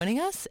joining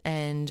us,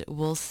 and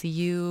we'll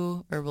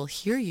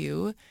hear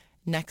you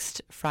next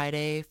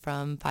Friday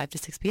from 5 to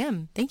 6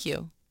 p.m. Thank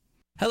you.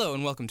 Hello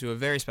and welcome to a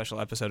very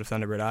special episode of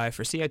Thunderbird Eye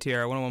for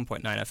CITR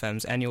 101.9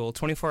 FM's annual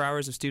 24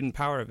 Hours of Student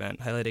Power event,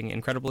 highlighting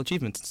incredible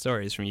achievements and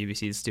stories from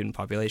UBC's student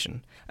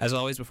population. As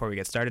always, before we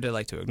get started, I'd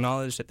like to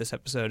acknowledge that this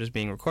episode is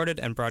being recorded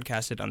and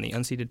broadcasted on the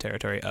unceded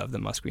territory of the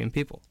Musqueam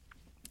people.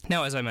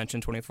 Now, as I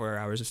mentioned, 24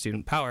 Hours of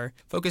Student Power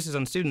focuses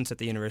on students at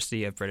the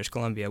University of British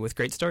Columbia with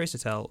great stories to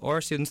tell, or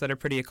students that are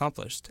pretty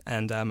accomplished.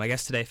 And my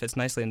guest today fits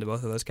nicely into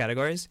both of those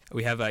categories.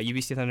 We have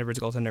UBC Thunderbirds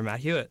goaltender Matt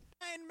Hewitt.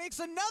 And makes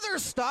another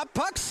stop.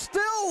 Puck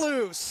still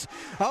loose.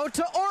 Out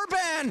to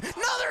Orban.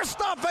 Another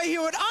stop by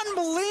Hewitt.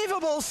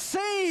 Unbelievable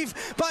save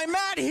by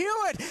Matt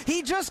Hewitt.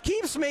 He just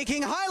keeps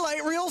making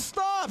highlight reel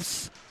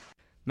stops.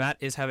 Matt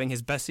is having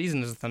his best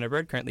season as a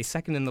Thunderbird, currently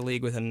second in the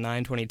league with a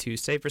 .922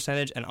 save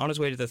percentage and on his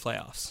way to the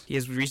playoffs. He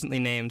is recently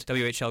named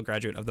WHL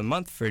Graduate of the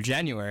Month for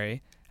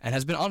January and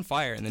has been on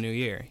fire in the new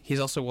year. He's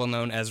also well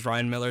known as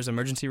Ryan Miller's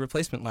emergency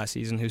replacement last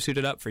season, who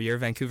suited up for your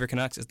Vancouver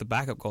Canucks as the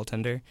backup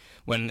goaltender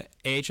when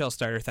AHL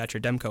starter Thatcher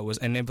Demko was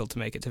unable to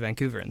make it to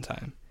Vancouver in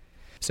time.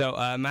 So,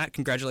 Matt,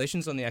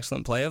 congratulations on the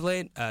excellent play of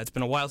late. It's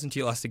been a while since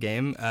you lost a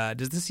game.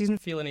 Does this season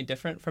feel any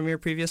different from your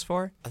previous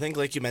four? I think,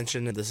 like you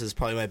mentioned, this is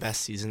probably my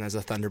best season as a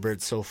Thunderbird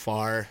so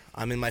far.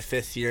 I'm in my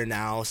 5th year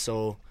now,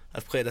 so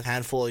I've played a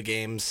handful of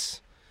games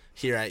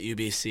here at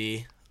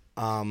UBC.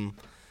 I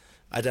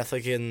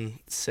definitely can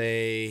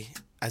say,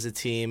 as a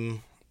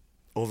team,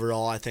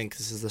 overall, I think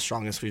this is the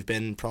strongest we've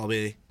been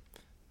probably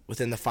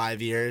within the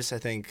 5 years. I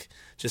think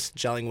just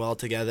gelling well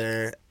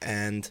together,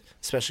 and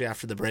especially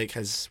after the break,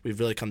 we've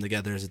really come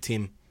together as a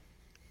team.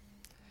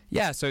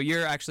 Yeah, so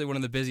you're actually one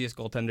of the busiest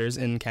goaltenders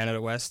in Canada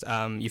West.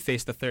 You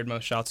faced the third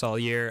most shots all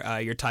year.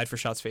 You're tied for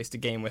shots faced a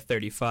game with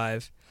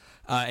 35.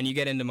 And you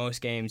get into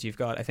most games. You've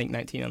got, I think,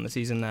 19 on the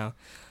season now.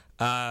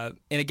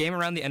 In a game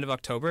around the end of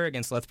October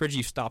against Lethbridge,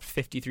 you stopped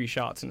 53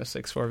 shots in a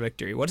 6-4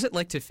 victory. What is it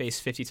like to face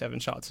 57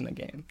 shots in a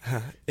game?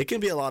 It can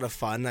be a lot of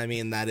fun. I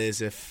mean, that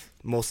is if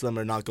most of them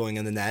are not going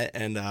in the net.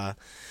 And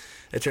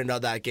it turned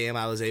out that game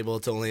I was able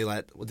to only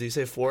let, what did you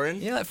say, 4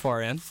 in? Yeah, let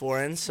 4 in.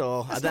 4 in.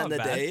 So That's at the end of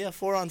the not day,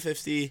 4 on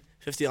 50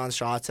 on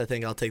shots, I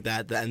think I'll take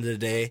that at the end of the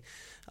day.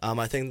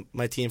 I think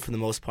my team, for the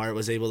most part,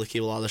 was able to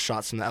keep a lot of the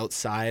shots from the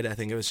outside. I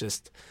think it was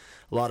just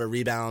a lot of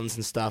rebounds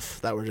and stuff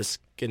that were just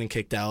getting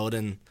kicked out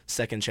and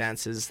second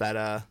chances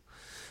that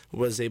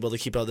was able to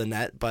keep out the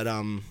net. But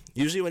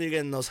usually when you're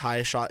getting those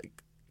high shot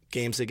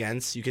games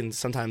against, you can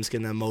sometimes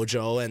get a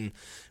mojo, and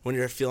when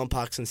you're feeling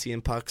pucks and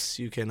seeing pucks,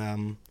 you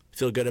can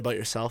feel good about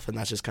yourself, and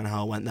that's just kind of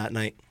how it went that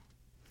night.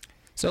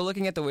 So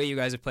looking at the way you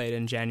guys have played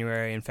in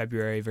January and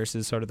February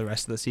versus sort of the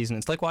rest of the season,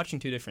 it's like watching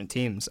two different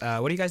teams.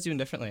 What are you guys doing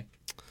differently?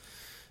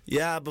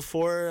 Yeah,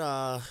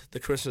 before the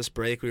Christmas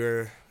break, we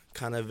were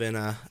kind of in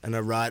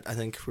a rut. I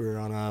think we were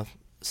on a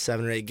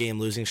 7 or 8 game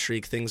losing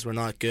streak. Things were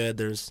not good.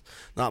 There's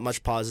not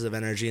much positive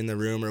energy in the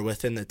room or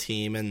within the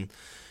team, and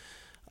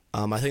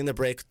I think the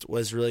break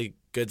was really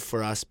good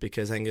for us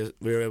because I think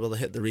we were able to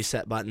hit the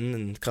reset button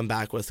and come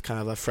back with kind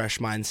of a fresh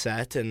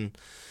mindset, and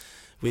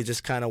we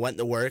just kind of went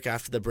to work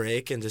after the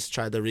break and just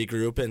tried to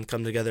regroup and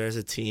come together as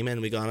a team,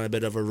 and we got on a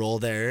bit of a roll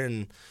there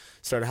and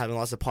started having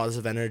lots of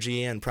positive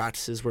energy, and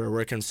practices were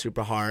working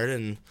super hard,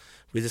 and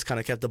we just kind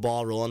of kept the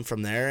ball rolling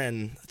from there,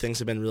 and things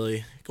have been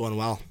really going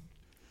well.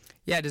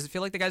 Yeah, does it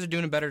feel like the guys are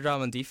doing a better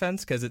job on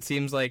defense? Because it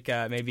seems like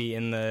maybe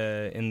in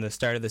the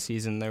start of the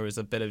season there was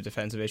a bit of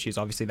defensive issues.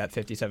 Obviously, that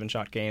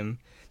 57-shot game,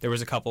 there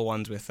was a couple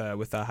ones with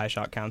high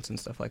shot counts and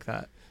stuff like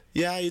that.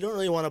 Yeah, you don't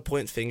really want to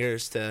point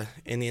fingers to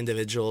any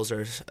individuals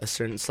or a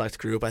certain select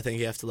group. I think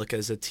you have to look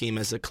as a team,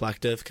 as a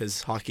collective,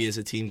 because hockey is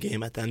a team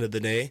game at the end of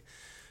the day.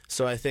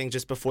 So I think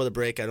just before the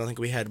break, I don't think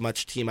we had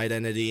much team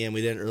identity, and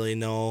we didn't really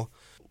know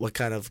what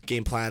kind of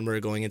game plan we were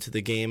going into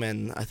the game.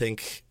 And I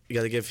think you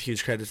got to give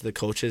huge credit to the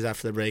coaches.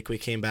 After the break, we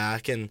came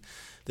back and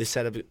they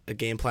set up a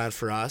game plan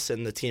for us,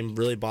 and the team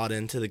really bought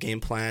into the game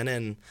plan,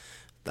 and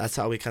that's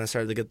how we kind of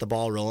started to get the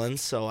ball rolling.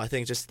 So I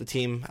think just the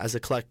team as a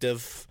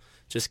collective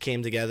just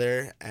came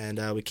together,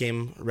 and we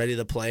came ready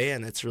to play,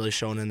 and it's really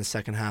shown in the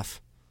second half.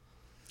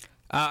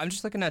 I'm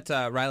just looking at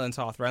Ryland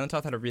Toth. Ryland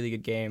Toth had a really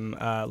good game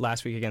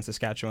last week against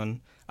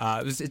Saskatchewan.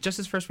 It was just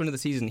his first win of the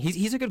season.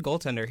 He's a good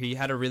goaltender. He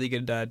had a really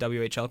good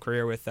WHL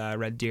career with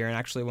Red Deer and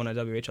actually won a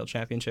WHL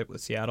championship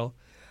with Seattle.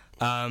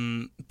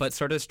 But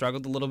sort of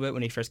struggled a little bit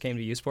when he first came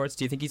to U Sports.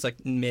 Do you think he's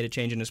made a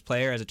change in his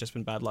play, or has it just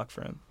been bad luck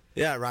for him?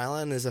 Yeah,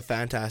 Ryland is a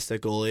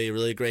fantastic goalie,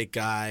 really great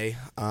guy,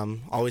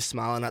 always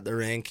smiling at the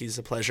rink. He's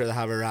a pleasure to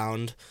have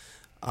around.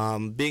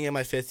 Being in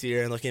my 5th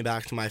year and looking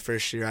back to my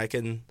first year, I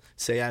can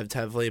say I've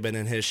definitely been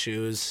in his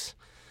shoes.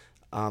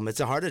 It's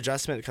a hard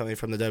adjustment coming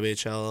from the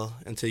WHL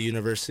into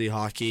university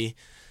hockey.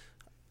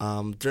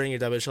 During your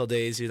WHL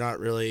days, you're not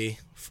really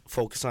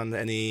focused on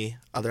any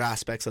other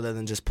aspects other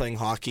than just playing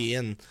hockey,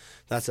 and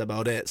that's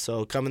about it.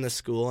 So coming to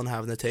school and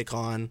having to take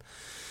on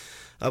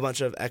a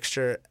bunch of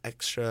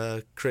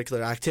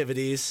extracurricular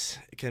activities,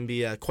 it can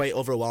be quite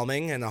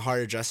overwhelming and a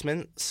hard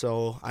adjustment.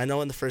 So I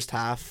know in the first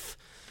half,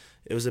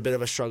 it was a bit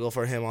of a struggle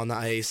for him on the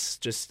ice,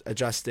 just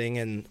adjusting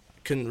and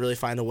couldn't really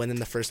find a win in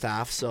the first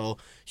half. So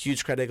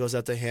huge credit goes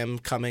out to him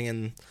coming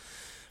and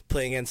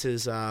playing against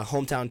his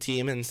hometown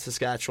team in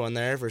Saskatchewan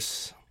there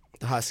versus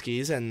the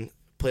Huskies, and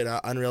played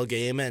an unreal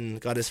game and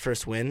got his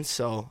first win.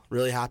 So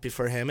really happy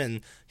for him,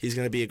 and he's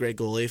going to be a great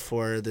goalie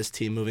for this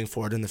team moving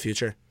forward in the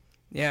future.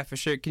 Yeah, for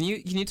sure. Can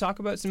you talk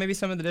about some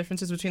of the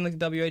differences between like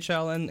the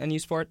WHL and U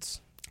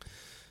Sports?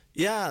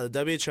 Yeah,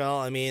 the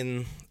WHL, I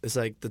mean, is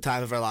like the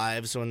time of our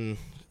lives when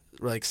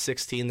we're like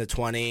 16 to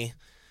 20.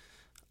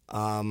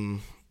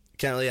 Can't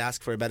really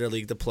ask for a better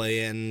league to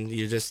play in.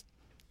 You're just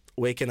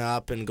waking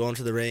up and going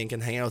to the rink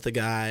and hanging out with the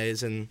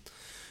guys and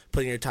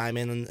putting your time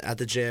in at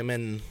the gym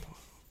and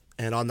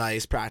on the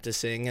ice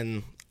practicing.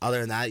 And other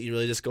than that, you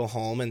really just go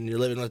home and you're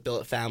living with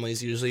billet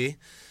families usually.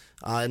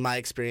 In my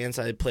experience,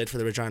 I played for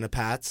the Regina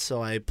Pats,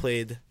 so I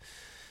played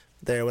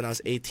there when I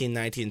was 18,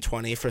 19,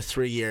 20 for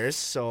 3 years.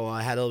 So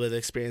I had a little bit of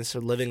experience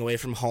of living away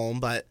from home,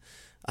 but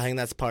I think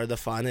that's part of the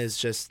fun is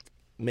just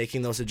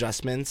making those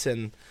adjustments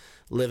and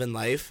living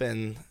life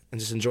and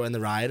just enjoying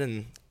the ride.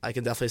 And I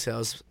can definitely say that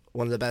was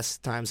one of the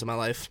best times of my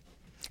life.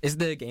 Is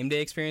the game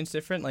day experience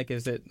different? Like,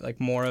 is it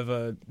like more of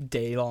a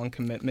day-long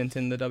commitment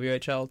in the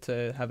WHL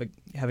to have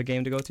a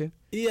game to go to?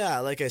 Yeah,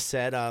 like I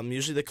said,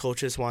 usually the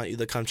coaches want you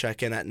to come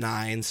check in at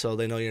 9, so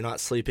they know you're not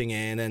sleeping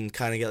in, and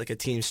kind of get like a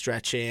team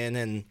stretch in.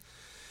 And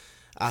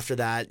after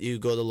that, you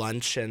go to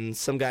lunch, and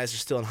some guys are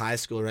still in high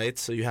school, right?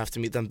 So you have to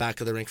meet them back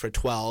at the rink for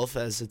 12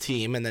 as a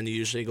team, and then you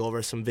usually go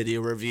over some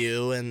video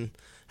review and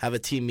have a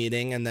team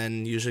meeting, and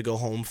then usually go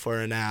home for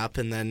a nap,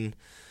 and then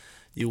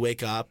you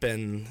wake up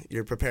and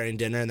you're preparing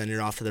dinner, and then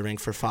you're off to the rink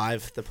for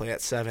 5 to play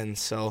at 7.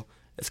 So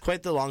it's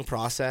quite the long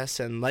process.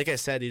 And like I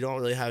said, you don't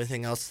really have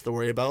anything else to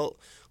worry about.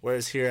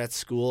 Whereas here at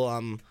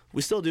school,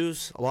 we still do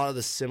a lot of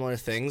the similar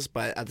things,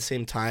 but at the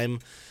same time,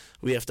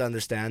 we have to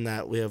understand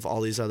that we have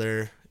all these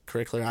other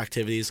curricular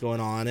activities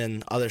going on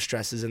and other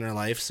stresses in our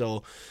life.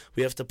 So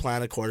we have to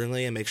plan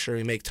accordingly and make sure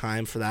we make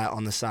time for that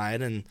on the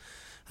side. And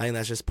I think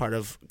that's just part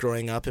of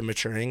growing up and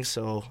maturing.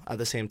 So at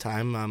the same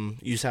time,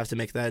 you just have to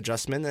make that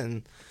adjustment.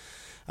 And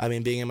I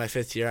mean, being in my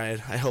 5th year,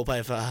 I hope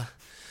I've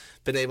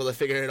been able to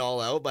figure it all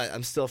out, but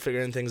I'm still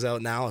figuring things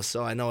out now.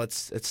 So I know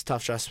it's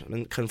tough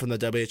adjustment coming from the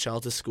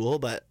WHL to school,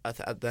 but at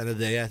the end of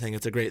the day, I think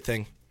it's a great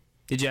thing.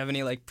 Did you have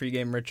any like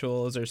pregame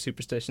rituals or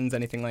superstitions,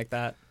 anything like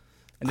that?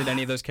 And did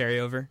any of those carry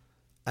over?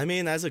 I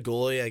mean, as a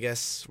goalie, I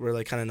guess we're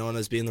like kind of known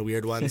as being the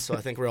weird one. So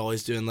I think we're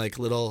always doing like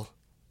little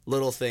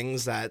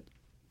things that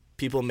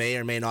people may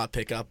or may not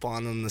pick up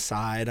on the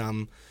side.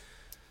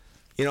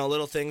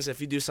 Little things. If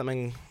you do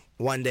something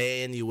one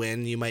day and you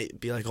win, you might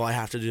be like, oh, I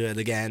have to do it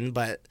again.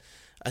 But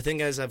I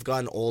think as I've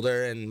gotten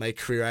older in my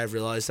career, I've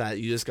realized that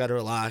you just got to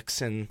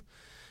relax and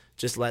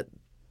just let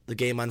the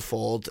game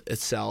unfold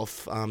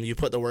itself. You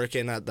put the work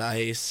in at the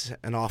ice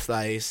and off the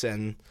ice,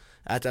 and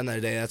at the end of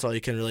the day, that's all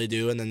you can really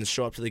do. And then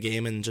show up to the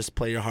game and just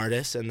play your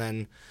hardest, and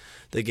then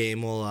the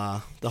game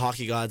will, the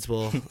hockey gods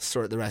will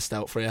sort the rest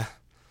out for you.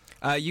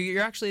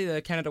 You're actually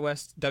the Canada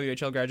West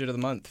WHL Graduate of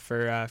the Month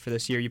for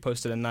this year. You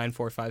posted a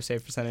 .945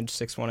 save percentage,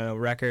 6-1-0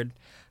 record.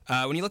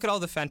 When you look at all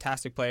the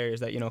fantastic players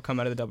that come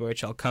out of the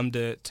WHL, come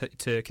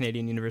to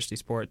Canadian University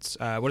Sports,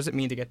 what does it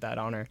mean to get that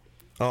honor?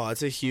 Oh,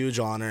 it's a huge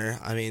honor.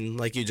 I mean,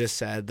 like you just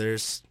said,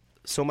 there's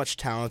so much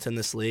talent in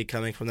this league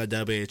coming from the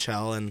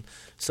WHL, and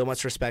so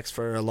much respect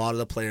for a lot of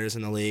the players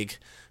in the league.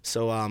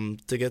 So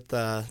to get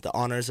the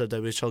honors of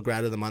WHL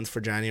Grad of the Month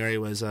for January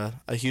was a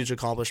huge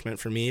accomplishment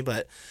for me.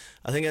 But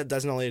I think it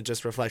doesn't only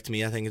just reflect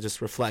me. I think it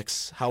just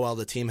reflects how well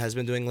the team has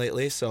been doing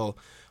lately. So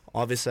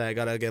obviously I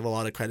got to give a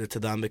lot of credit to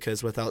them,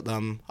 because without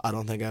them, I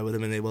don't think I would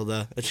have been able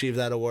to achieve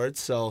that award.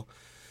 So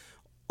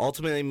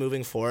ultimately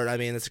moving forward, I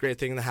mean, it's a great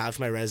thing to have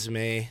my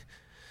resume.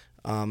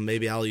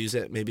 Maybe I'll use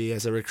it maybe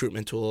as a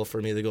recruitment tool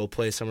for me to go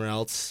play somewhere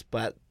else.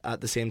 But at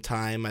the same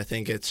time, I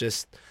think it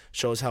just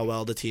shows how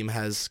well the team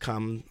has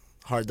come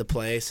hard to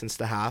play since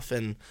the half.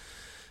 And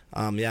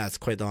it's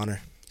quite the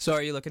honor. So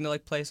are you looking to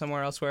play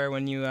somewhere elsewhere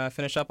when you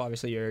finish up?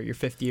 Obviously, your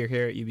 5th year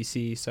here at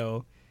UBC.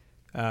 So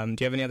do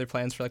you have any other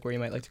plans for where you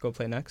might like to go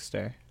play next?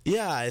 Or?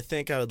 Yeah, I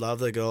think I would love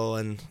to go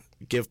and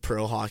give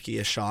pro hockey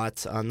a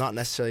shot. Not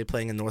necessarily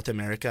playing in North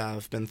America.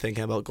 I've been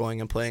thinking about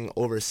going and playing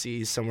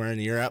overseas somewhere in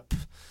Europe.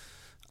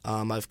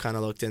 I've kind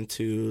of looked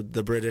into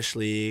the British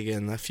League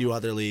and a few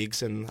other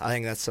leagues, and I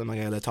think that's something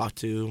I got to talk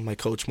to my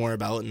coach more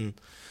about and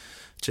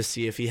just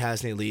see if he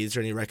has any leads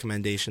or any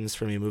recommendations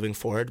for me moving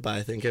forward. But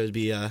I think it would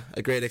be a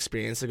great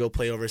experience to go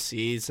play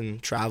overseas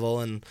and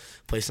travel and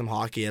play some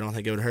hockey. I don't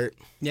think it would hurt.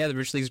 Yeah, the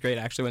British League's great.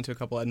 I actually went to a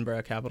couple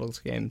Edinburgh Capitals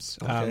games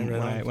when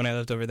I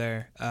lived over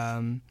there.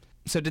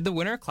 So did the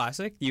Winter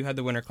Classic, you had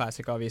the Winter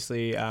Classic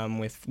obviously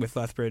with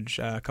Lethbridge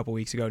a couple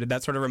weeks ago, did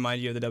that sort of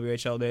remind you of the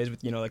WHL days with,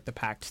 the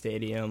packed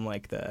stadium,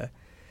 the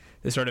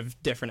sort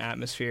of different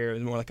atmosphere? It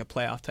was more like a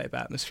playoff type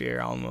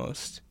atmosphere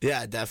almost.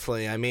 Yeah,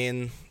 definitely. I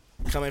mean,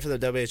 coming from the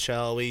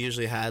WHL, we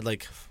usually had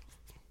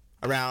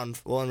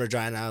around, in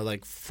Regina,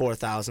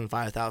 4,000,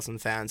 5,000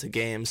 fans a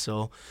game.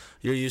 So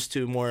you're used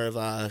to more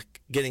of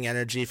getting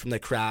energy from the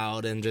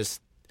crowd and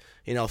just,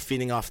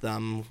 feeding off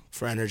them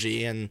for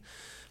energy. And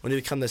when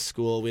you come to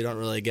school, we don't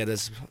really get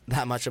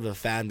that much of a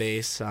fan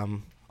base.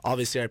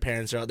 Obviously, our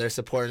parents are out there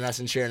supporting us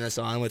and cheering us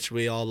on, which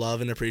we all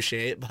love and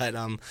appreciate. But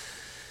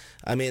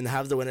I mean,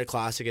 have the Winter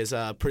Classic is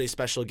a pretty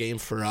special game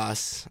for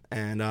us,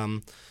 and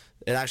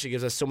it actually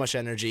gives us so much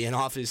energy. And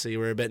obviously,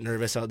 we're a bit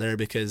nervous out there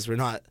because we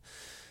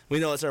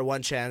know it's our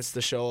one chance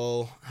to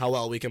show how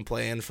well we can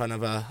play in front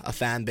of a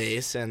fan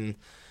base, and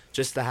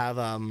just to have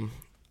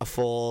a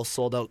full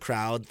sold-out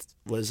crowd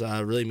was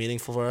really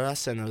meaningful for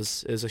us, and it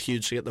was a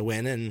huge to get the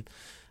win. And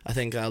I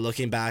think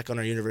looking back on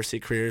our university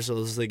careers,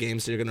 those are the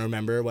games that you're going to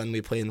remember when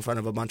we played in front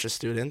of a bunch of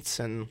students.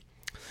 And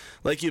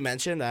like you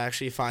mentioned, I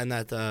actually find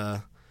that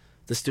the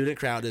student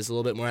crowd is a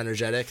little bit more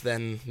energetic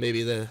than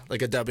maybe a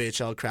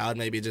WHL crowd,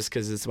 maybe just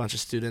because it's a bunch of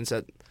students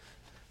that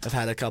have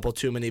had a couple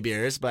too many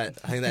beers. But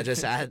I think that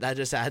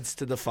just adds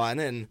to the fun,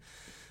 and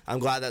I'm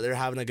glad that they're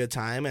having a good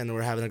time, and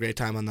we're having a great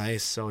time on the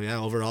ice. So yeah,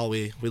 overall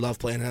we love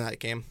playing in that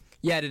game.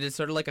 Yeah, did it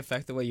sort of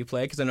affect the way you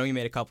play? Because I know you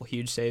made a couple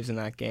huge saves in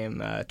that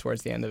game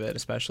towards the end of it,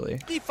 especially.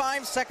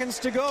 55 seconds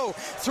to go.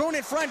 Thrown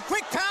in front.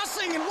 Quick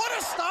passing, and what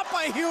a stop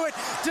by Hewitt,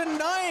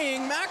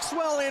 denying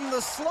Maxwell in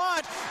the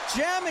slot,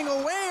 jamming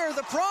away, or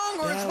the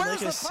pronghorns. Yeah,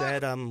 Where's like I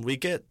said,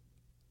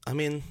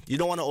 you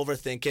don't want to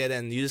overthink it,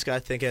 and you just got to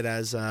think it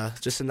as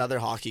just another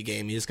hockey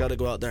game. You just got to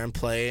go out there and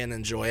play and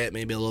enjoy it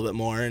maybe a little bit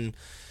more. And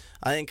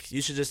I think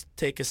you should just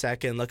take a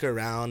second, look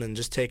around, and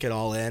just take it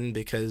all in,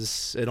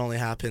 because it only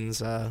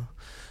happens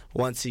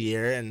once a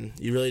year, and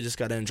you really just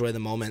got to enjoy the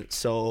moment.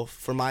 So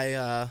for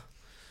my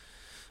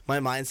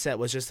mindset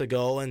was just to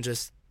go and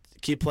just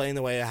keep playing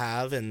the way I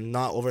have and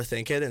not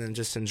overthink it, and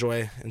just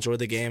enjoy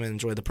the game and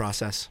enjoy the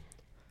process.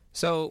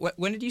 So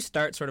when did you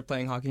start sort of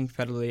playing hockey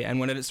competitively, and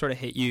when did it sort of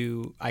hit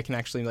you, I can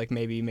actually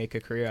maybe make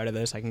a career out of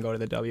this, I can go to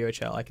the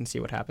WHL, I can see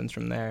what happens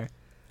from there?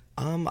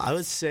 I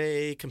would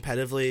say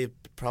competitively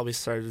probably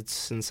started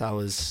since I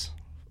was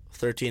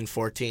 13,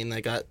 14.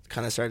 I got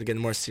kind of started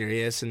getting more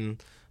serious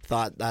and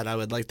thought that I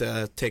would like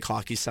to take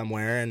hockey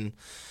somewhere. And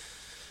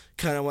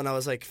kind of when I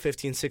was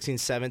 15, 16,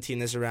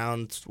 17 is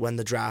around when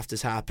the draft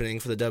is happening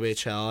for the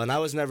WHL. And I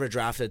was never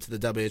drafted to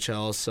the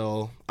WHL,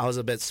 so I was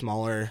a bit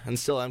smaller, and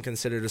still am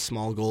considered a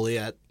small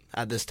goalie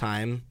at this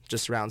time,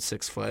 just around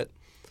 6 foot.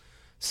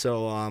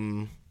 So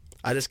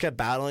I just kept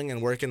battling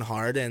and working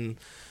hard, and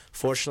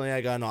fortunately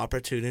I got an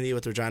opportunity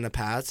with Regina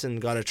Pats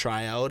and got a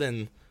tryout,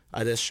 and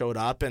I just showed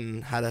up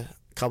and had a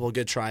couple of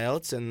good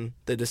tryouts, and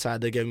they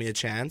decided to give me a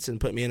chance and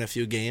put me in a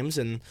few games,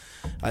 and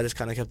I just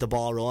kind of kept the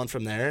ball rolling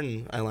from there,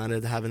 and I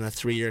landed having a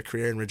 3-year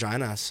career in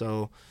Regina.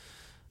 So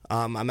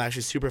I'm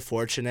actually super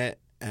fortunate,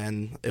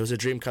 and it was a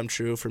dream come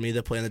true for me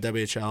to play in the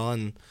WHL,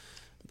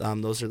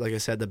 and those are, like I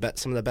said,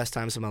 some of the best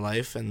times of my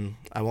life, and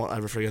I won't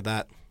ever forget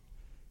that.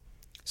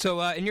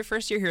 So in your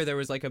first year here, there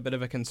was a bit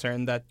of a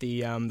concern that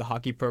the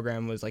hockey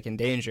program was in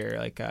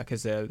danger,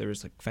 because there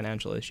was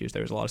financial issues.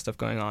 There was a lot of stuff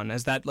going on.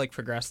 Has that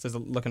progressed? Is it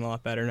looking a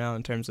lot better now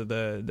in terms of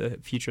the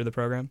future of the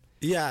program?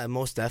 Yeah,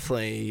 most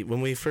definitely. When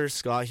we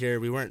first got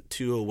here, we weren't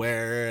too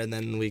aware, and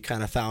then we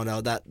kind of found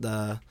out that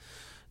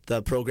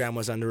the program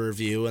was under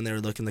review, and they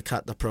were looking to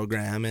cut the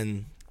program,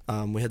 and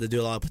we had to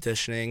do a lot of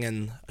petitioning,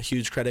 and a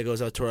huge credit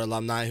goes out to our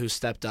alumni who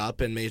stepped up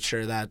and made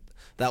sure that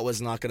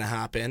was not going to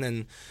happen.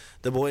 And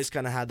the boys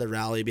kind of had to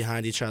rally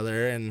behind each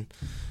other and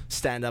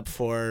stand up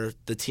for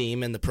the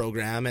team and the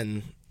program.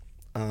 And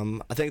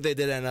I think they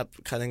did end up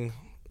cutting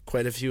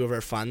quite a few of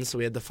our funds, so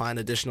we had to find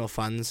additional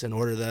funds in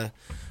order to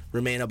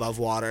remain above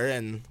water,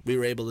 and we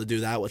were able to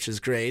do that, which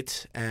is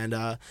great. And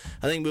I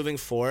think moving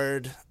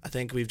forward, I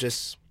think we've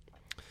just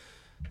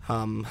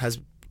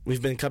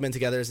we've been coming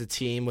together as a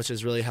team, which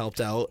has really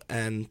helped out,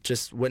 and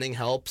just winning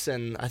helps.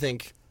 And I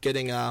think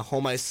getting a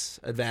home ice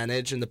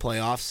advantage in the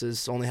playoffs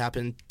has only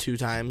happened 2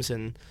 times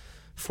in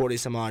 40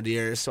 some odd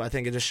years. So I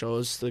think it just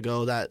shows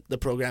that the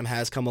program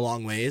has come a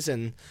long ways,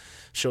 and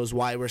shows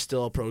why we're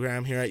still a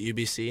program here at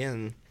UBC.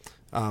 And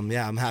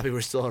I'm happy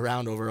we're still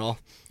around overall.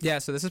 Yeah,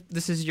 so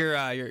this is your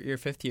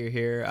 5th year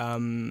here.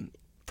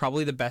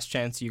 Probably the best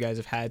chance you guys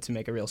have had to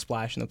make a real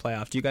splash in the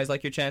playoffs. Do you guys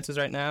like your chances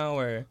right now,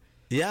 or?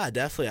 Yeah,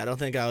 definitely. I don't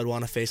think I would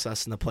want to face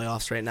us in the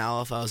playoffs right now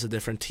if I was a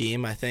different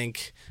team. I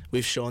think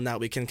we've shown that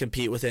we can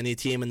compete with any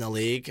team in the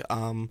league.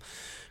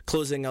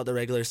 Closing out the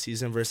regular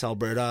season versus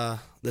Alberta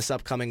this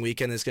upcoming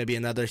weekend is going to be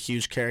another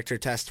huge character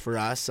test for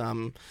us.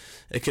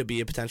 It could be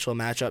a potential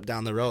matchup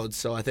down the road,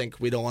 so I think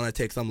we don't want to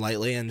take them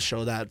lightly and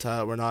show that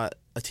we're not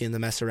a team to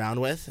mess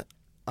around with.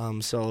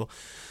 So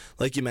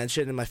like you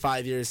mentioned, in my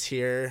 5 years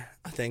here,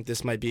 I think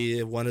this might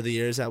be one of the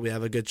years that we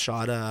have a good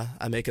shot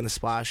at making a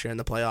splash here in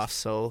the playoffs.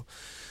 So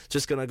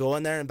just going to go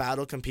in there and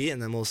battle, compete,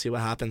 and then we'll see what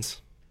happens.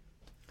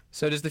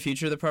 So does the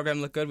future of the program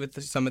look good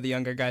with some of the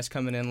younger guys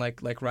coming in,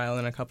 like Ryle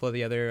and a couple of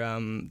the other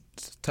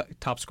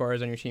top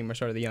scorers on your team are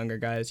sort of the younger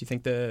guys? You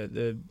think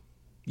the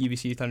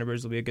UBC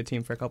Thunderbirds will be a good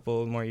team for a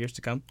couple more years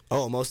to come?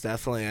 Oh, most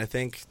definitely. I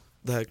think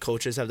the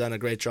coaches have done a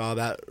great job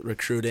at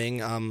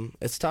recruiting.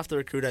 It's tough to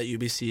recruit at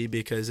UBC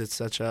because it's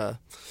such the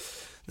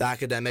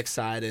academic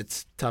side,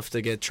 it's tough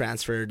to get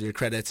transferred your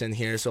credits in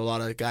here, so a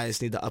lot of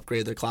guys need to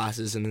upgrade their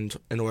classes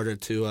in order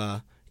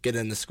to get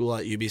into school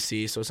at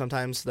UBC. So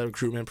sometimes the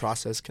recruitment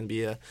process can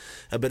be a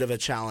bit of a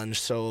challenge.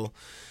 So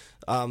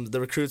the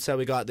recruits that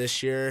we got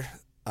this year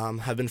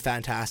have been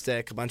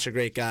fantastic. A bunch of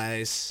great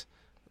guys.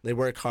 They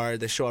work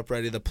hard, they show up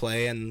ready to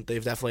play, and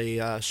they've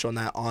definitely shown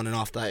that on and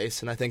off the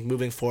ice. And I think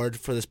moving forward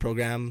for this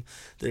program,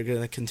 they're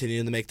going to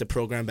continue to make the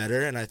program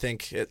better, and I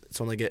think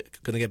it's only going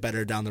to get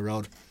better down the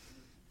road.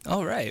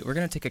 All right, we're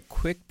going to take a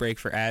quick break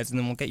for ads, and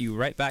then we'll get you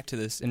right back to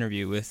this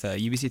interview with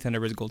UBC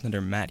Thunderbirds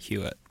goaltender Matt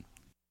Hewitt.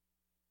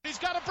 He's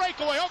got a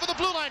breakaway over the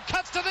blue line,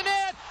 cuts to the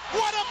net.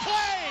 What a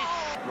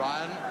play!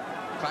 Ryan,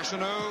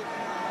 Fashionu.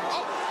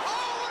 Oh,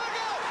 what a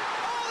goal!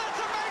 Oh, that's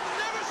a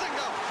magnificent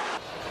goal!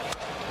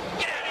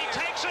 And he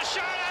takes a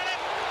shot at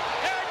it.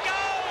 There it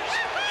goes.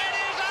 It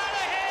is out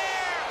of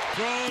here.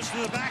 Throws to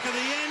the back of the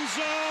end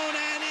zone,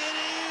 and it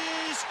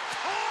is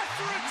caught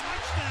for a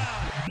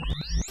touchdown.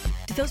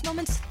 Do those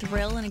moments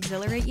thrill and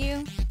exhilarate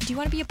you? Do you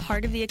want to be a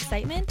part of the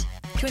excitement?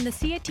 Join the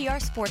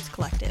CITR Sports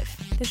Collective.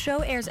 The show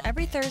airs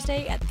every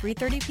Thursday at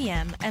 3:30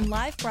 p.m. and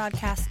live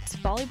broadcasts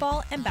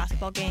volleyball and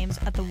basketball games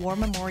at the War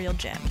Memorial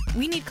Gym.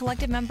 We need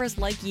collective members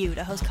like you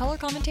to host color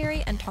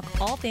commentary and talk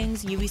all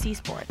things UBC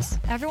sports.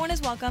 Everyone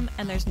is welcome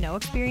and there's no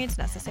experience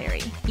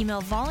necessary.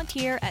 Email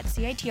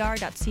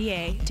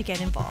volunteer@citr.ca to get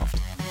involved.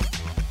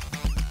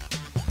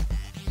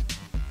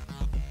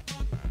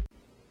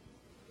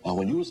 Now,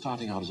 when you were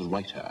starting out as a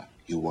writer,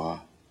 you were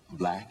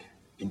black,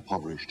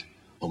 impoverished,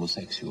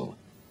 homosexual.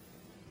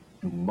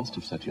 You must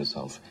have said to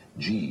yourself,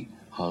 gee,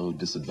 how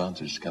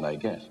disadvantaged can I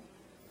get?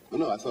 Well,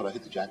 no, I thought I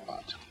hit the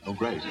jackpot. Oh,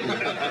 great.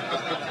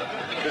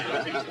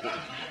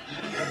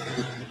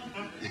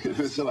 If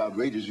it's so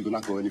outrageous, you could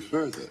not go any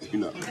further, you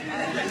know.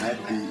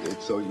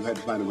 So you had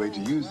to find a way to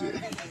use it.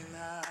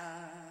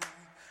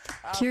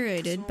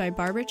 Curated by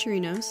Barbara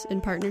Chirinos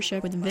in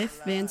partnership with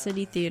VIF Van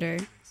City Theatre,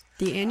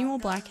 the annual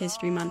Black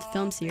History Month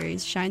film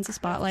series shines a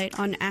spotlight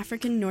on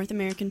African North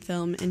American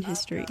film and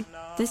history.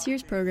 This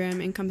year's program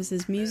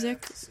encompasses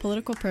music,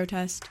 political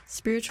protest,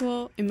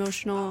 spiritual,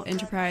 emotional,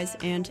 enterprise,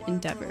 and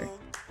endeavor.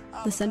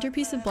 The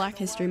centerpiece of Black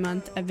History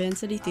Month at Van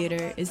City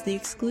Theatre is the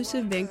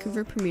exclusive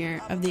Vancouver premiere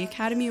of the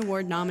Academy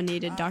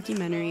Award-nominated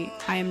documentary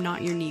I Am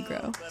Not Your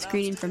Negro,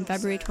 screening from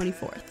February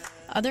 24th.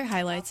 Other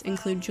highlights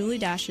include Julie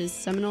Dash's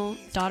seminal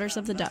Daughters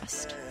of the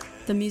Dust,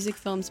 the music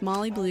films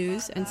Molly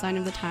Blues and Sign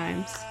of the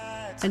Times,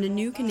 and a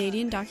new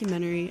Canadian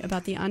documentary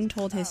about the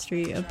untold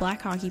history of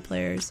black hockey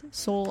players,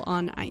 Soul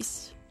on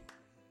Ice.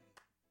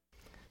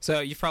 So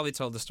you've probably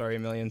told the story a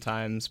million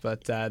times,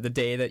 but the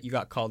day that you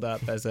got called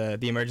up as the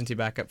emergency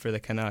backup for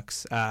the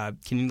Canucks, can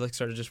you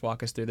sort of just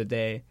walk us through the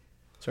day,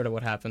 sort of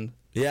what happened?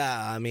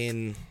 Yeah, I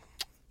mean,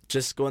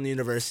 just going to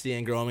university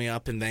and growing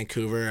up in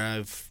Vancouver,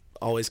 I've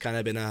always kind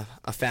of been a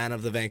fan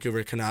of the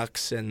Vancouver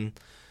Canucks, and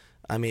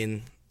I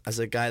mean, as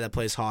a guy that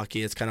plays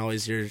hockey, it's kind of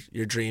always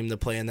your dream to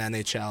play in the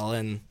NHL,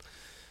 and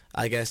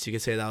I guess you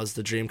could say that was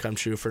the dream come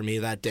true for me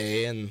that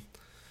day, and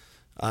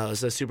it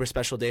was a super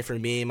special day for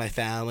me, my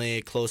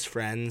family, close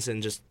friends,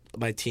 and just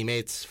my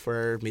teammates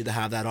for me to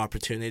have that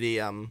opportunity.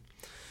 I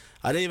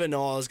didn't even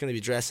know I was going to be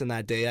dressing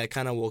that day. I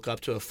kind of woke up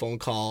to a phone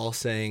call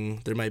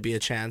saying there might be a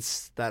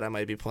chance that I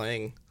might be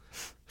playing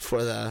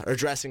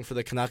dressing for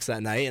the Canucks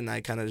that night, and I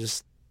kind of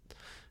just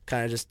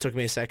took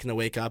me a second to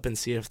wake up and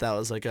see if that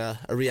was like a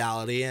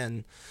reality,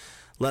 and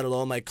let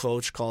alone my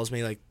coach calls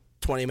me like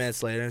 20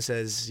 minutes later and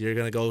says, you're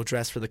going to go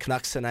dress for the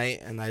Canucks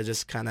tonight, and I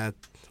just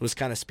was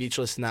kind of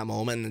speechless in that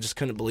moment and just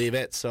couldn't believe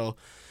it. So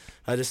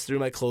I just threw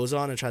my clothes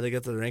on and tried to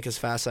get to the rink as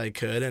fast as I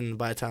could, and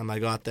by the time I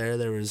got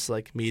there was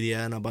like media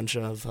and a bunch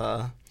of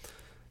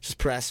just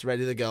press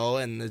ready to go,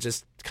 and it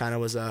just kind of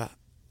was a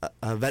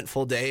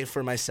eventful day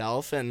for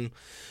myself. And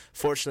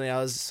fortunately,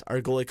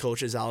 our goalie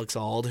coach is Alex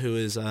Auld, who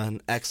is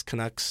an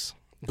ex-Canucks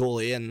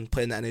goalie and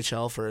played in the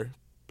NHL for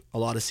a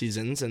lot of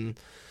seasons, and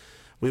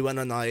we went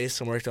on the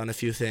ice and worked on a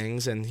few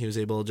things, and he was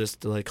able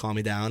just to like calm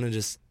me down and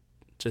just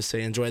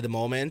say enjoy the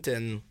moment,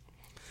 and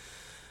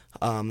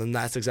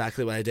that's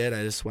exactly what I did.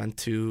 I just went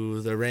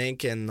to the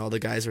rink, and all the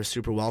guys were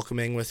super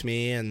welcoming with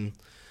me, and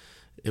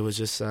it was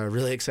just a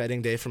really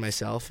exciting day for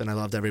myself, and I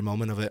loved every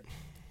moment of it.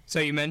 So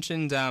you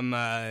mentioned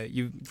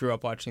you grew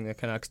up watching the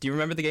Canucks. Do you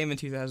remember the game in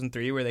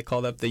 2003 where they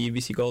called up the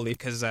UBC goalie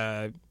because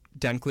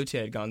Dan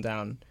Cloutier had gone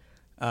down,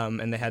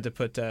 and they had to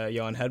put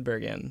Johan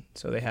Hedberg in,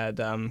 so they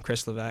had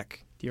Chris Levesque.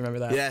 Do you remember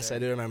that? Yes, I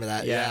do remember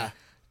that. Yeah.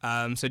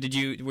 So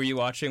were you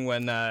watching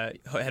when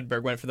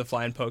Hedberg went for the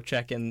flying poke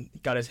check and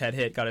got his head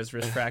hit, got his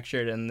wrist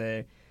fractured, and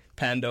they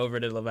panned over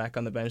to Levesque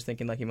on the bench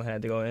thinking like he might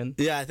have to go in?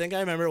 Yeah, I think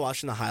I remember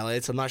watching the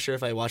highlights. I'm not sure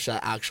if I watched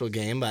that actual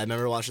game, but I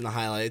remember watching the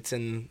highlights,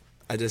 and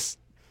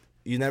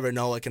you never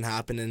know what can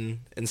happen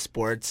in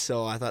sports,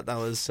 so I thought that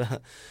was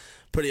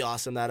pretty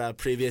awesome that a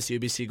previous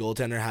UBC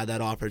goaltender had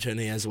that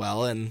opportunity as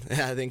well, and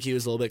I think he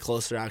was a little bit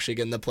closer to actually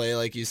getting to play,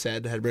 like you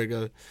said.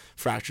 Hedberg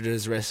fractured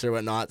his wrist or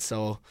whatnot,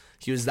 so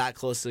he was that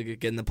close to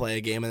getting to play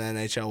a game in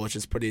the NHL, which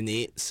is pretty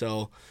neat.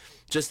 So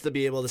just to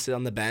be able to sit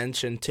on the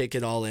bench and take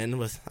it all in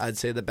with, I'd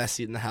say, the best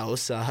seat in the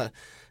house, it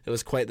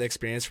was quite the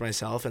experience for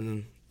myself,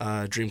 and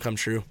a dream come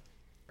true.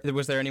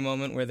 Was there any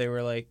moment where they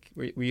were like,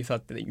 where you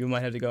thought that you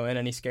might have to go in?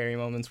 Any scary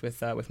moments with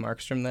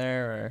Markstrom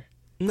there? Or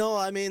No,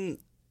 I mean,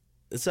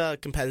 it's a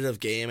competitive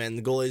game, and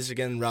the goalies are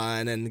getting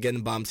run and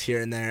getting bumped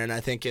here and there. And I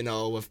think,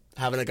 with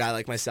having a guy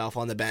like myself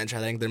on the bench, I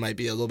think there might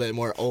be a little bit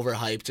more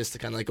overhype just to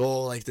kind of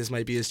like, this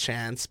might be his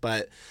chance.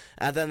 But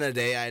at the end of the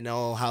day, I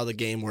know how the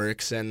game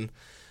works. And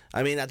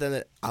I mean,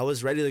 I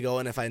was ready to go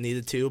in if I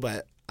needed to,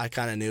 but I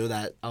kind of knew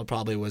that I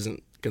probably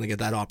wasn't going to get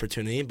that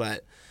opportunity.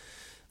 But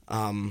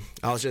I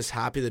was just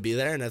happy to be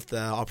there, and if the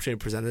opportunity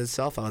presented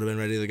itself, I would have been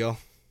ready to go.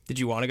 Did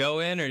you want to go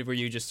in, or were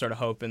you just sort of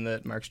hoping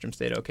that Markstrom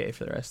stayed okay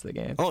for the rest of the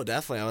game? Oh,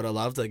 definitely. I would have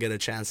loved to get a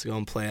chance to go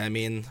and play. I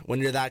mean, when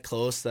you're that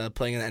close to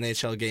playing an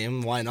NHL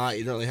game, why not?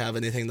 You don't really have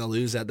anything to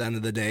lose at the end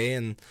of the day.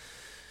 And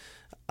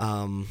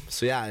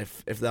so, yeah,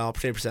 if the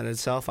opportunity presented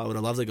itself, I would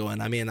have loved to go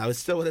in. I mean, I would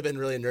have been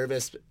really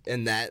nervous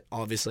in net,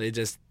 obviously,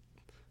 just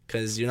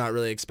because you're not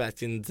really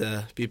expecting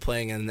to be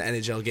playing an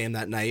NHL game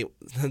that night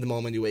the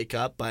moment you wake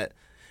up. But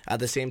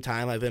at the same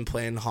time, I've been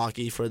playing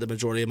hockey for the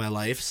majority of my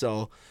life,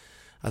 so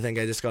I think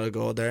I just got to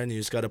go out there and you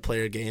just got to play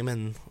your game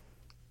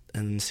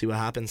and see what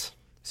happens.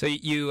 So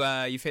you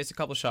faced a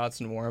couple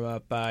shots in warm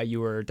up. You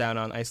were down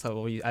on ice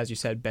level, as you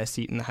said, best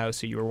seat in the house.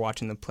 So you were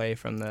watching the play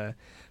from the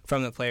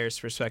player's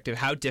perspective.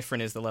 How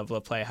different is the level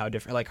of play? How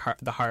different? Like are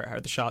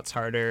the shots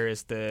harder?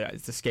 Is the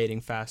skating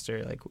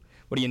faster? Like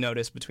what do you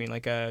notice between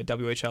like a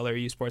WHL or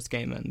U Sports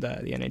game and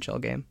the NHL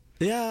game?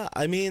 Yeah,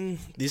 I mean,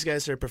 these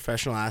guys are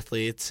professional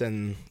athletes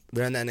and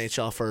they're in the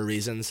NHL for a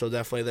reason. So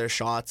definitely their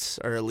shots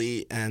are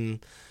elite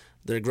and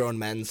they're grown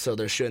men, so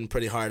they're shooting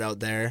pretty hard out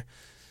there.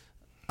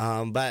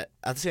 But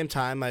at the same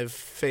time, I've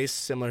faced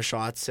similar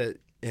shots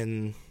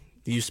in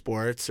U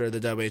Sports or the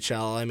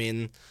WHL. I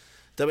mean,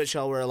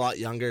 WHL we're a lot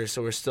younger,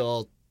 so we're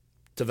still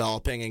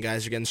developing, and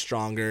guys are getting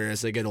stronger as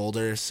they get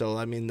older. So,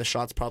 I mean, the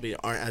shots probably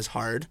aren't as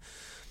hard.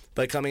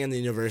 But coming into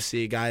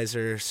university, guys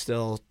are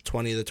still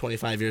 20 to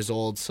 25 years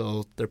old,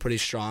 so they're pretty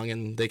strong,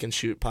 and they can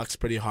shoot pucks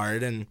pretty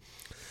hard. And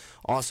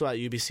also at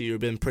UBC, we've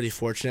been pretty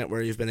fortunate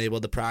where you've been able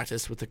to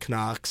practice with the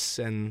Canucks,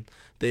 and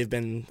they've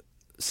been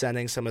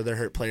sending some of their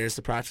hurt players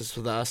to practice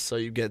with us, so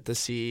you get to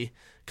see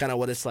kind of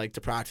what it's like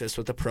to practice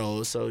with the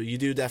pros. So you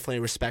do definitely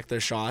respect their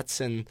shots,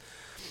 and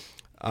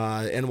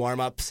in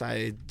warm-ups,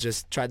 I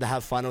just tried to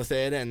have fun with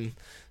it and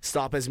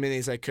stop as many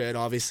as I could.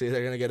 Obviously,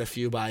 they're going to get a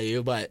few by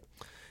you, but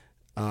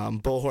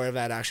Bo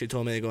Horvat actually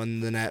told me to go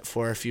in the net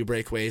for a few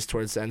breakaways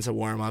towards the ends of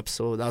warm-up,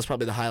 so that was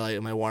probably the highlight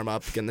of my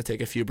warm-up, getting to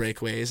take a few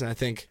breakaways, and I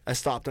think I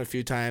stopped him a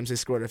few times, I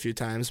scored a few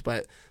times,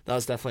 but that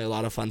was definitely a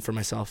lot of fun for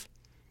myself.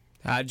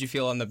 How did you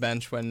feel on the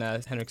bench when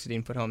Henrik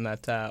Sedin put home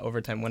that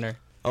overtime winner?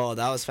 Oh,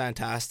 that was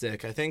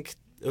fantastic. I think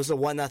it was a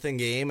 1-0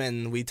 game,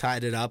 and we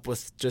tied it up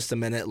with just a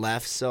minute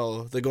left,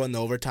 so they go into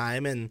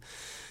overtime, and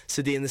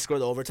Sedin to score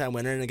the overtime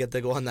winner and to get to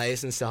go on the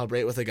ice and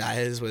celebrate with the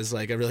guys was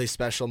like a really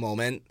special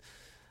moment.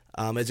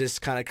 It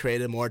just kind of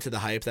created more to the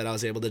hype that I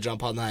was able to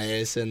jump on the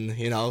ice and,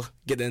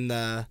 get in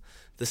the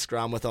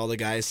scrum with all the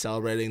guys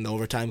celebrating the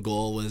overtime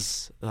goal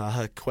was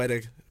quite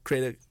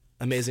an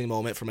amazing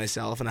moment for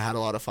myself, and I had a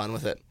lot of fun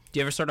with it. Do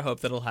you ever sort of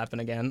hope that it'll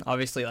happen again?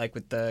 Obviously, like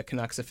with the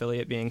Canucks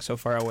affiliate being so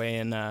far away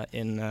in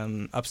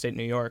upstate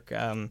New York,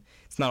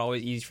 it's not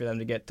always easy for them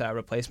to get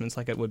replacements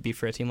like it would be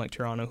for a team like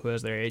Toronto who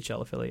has their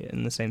AHL affiliate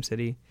in the same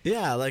city.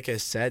 Yeah, like I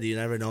said, you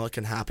never know what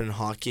can happen in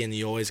hockey, and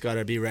you always got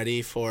to be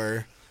ready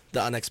for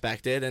the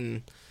unexpected.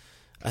 And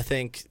I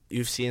think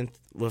you've seen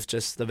with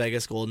just the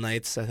Vegas Golden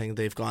Knights, I think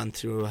they've gone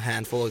through a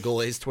handful of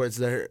goalies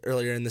towards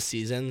earlier in the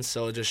season,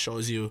 so it just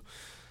shows you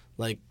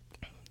like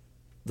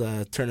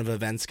the turn of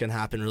events can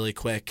happen really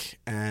quick.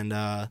 And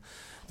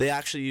they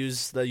actually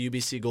use the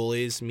UBC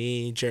goalies,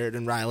 me, Jarrett,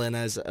 and Rylan,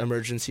 as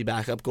emergency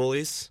backup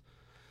goalies.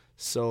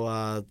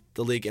 So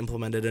the league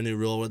implemented a new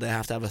rule where they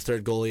have to have a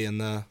third goalie in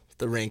the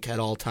rink at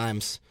all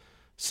times.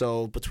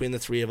 So between the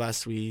three of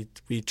us, we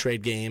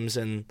trade games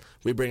and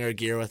we bring our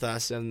gear with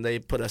us, and they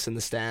put us in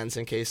the stands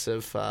in case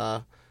of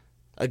a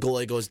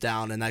goalie goes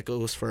down, and that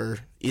goes for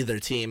either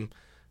team.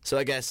 So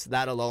I guess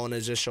that alone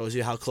just shows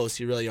you how close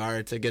you really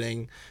are to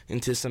getting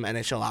into some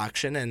NHL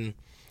action,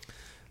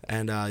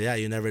 and yeah,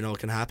 you never know what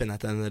can happen at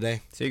the end of the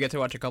day. So you get to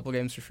watch a couple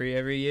games for free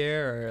every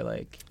year, or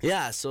like?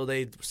 Yeah, so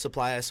they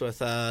supply us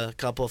with a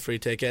couple free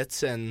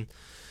tickets, and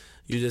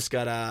you just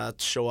gotta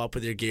show up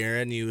with your gear,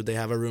 and they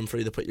have a room for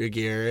you to put your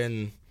gear,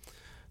 and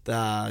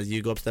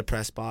you go up to the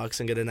press box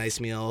and get a nice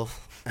meal,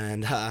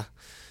 and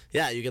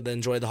yeah, you get to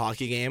enjoy the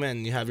hockey game,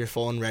 and you have your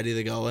phone ready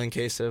to go in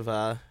case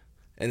of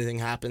anything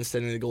happens to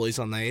any of the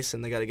goalies on the ice,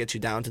 and they got to get you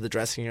down to the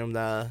dressing room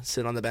to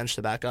sit on the bench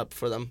to back up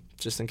for them,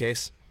 just in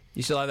case.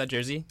 You still have that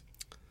jersey?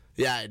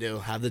 Yeah, I do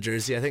have the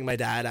jersey. I think my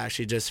dad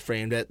actually just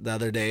framed it the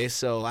other day,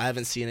 so I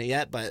haven't seen it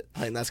yet, but I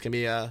think that's going to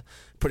be a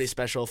pretty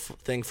special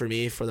thing for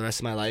me for the rest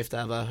of my life to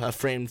have a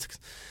framed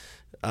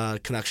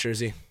Canucks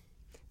jersey.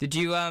 Did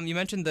you you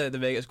mentioned the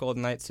Vegas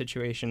Golden Knights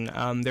situation?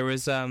 There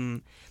was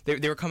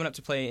they were coming up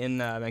to play in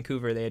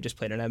Vancouver. They had just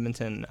played in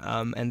Edmonton,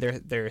 and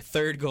their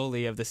third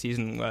goalie of the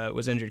season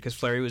was injured because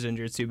Fleury was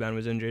injured, Subban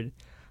was injured,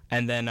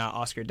 and then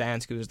Oscar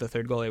Dansk, who was the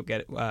third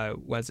goalie,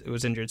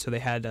 was injured. So they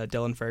had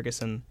Dylan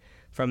Ferguson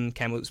from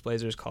Kamloops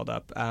Blazers called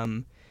up.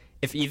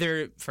 If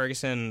either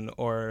Ferguson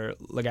or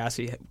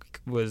Lagasse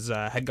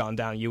had gone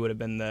down, you would have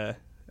been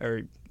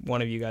or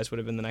one of you guys would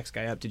have been the next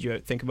guy up. Did you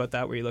think about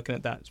that? Were you looking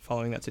at that,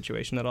 following that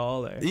situation at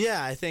all? Or?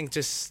 Yeah, I think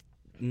just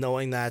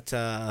knowing that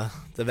the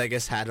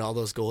Vegas had all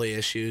those goalie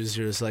issues,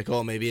 you're just like,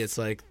 oh, maybe it's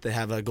like they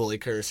have a goalie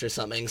curse or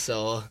something.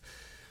 So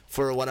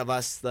for one of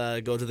us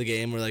to go to the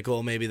game, we're like,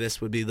 oh, maybe this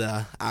would be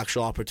the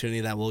actual opportunity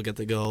that we'll get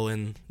to go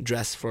and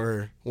dress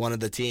for one of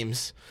the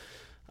teams.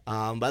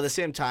 But at the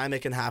same time,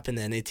 it can happen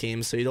to any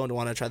team, so you don't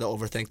want to try to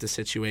overthink the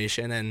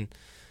situation. And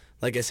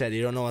like I said,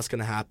 you don't know what's going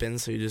to happen,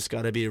 so you just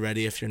got to be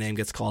ready if your name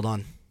gets called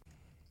on.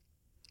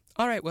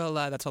 All right, well,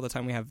 that's all the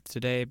time we have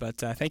today, but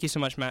thank you so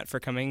much, Matt, for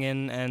coming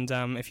in. And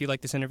if you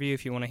like this interview,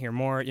 if you want to hear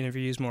more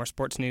interviews, more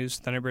sports news,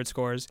 Thunderbird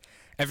scores,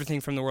 everything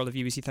from the world of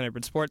UBC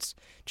Thunderbird sports,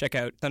 check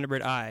out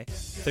Thunderbird Eye,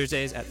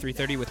 Thursdays at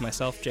 3:30 with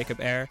myself, Jacob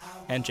Eyre,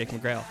 and Jake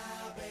McGrail.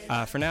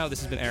 For now, this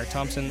has been Eric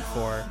Thompson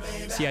for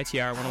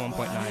CITR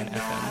 101.9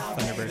 FM,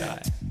 Thunderbird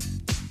Eye.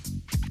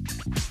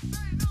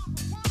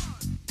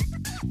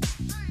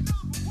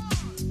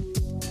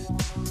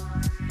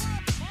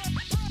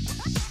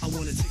 I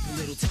want to take a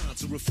little time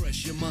to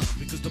refresh your mind,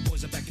 because the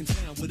boys are back in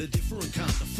town with a different kind of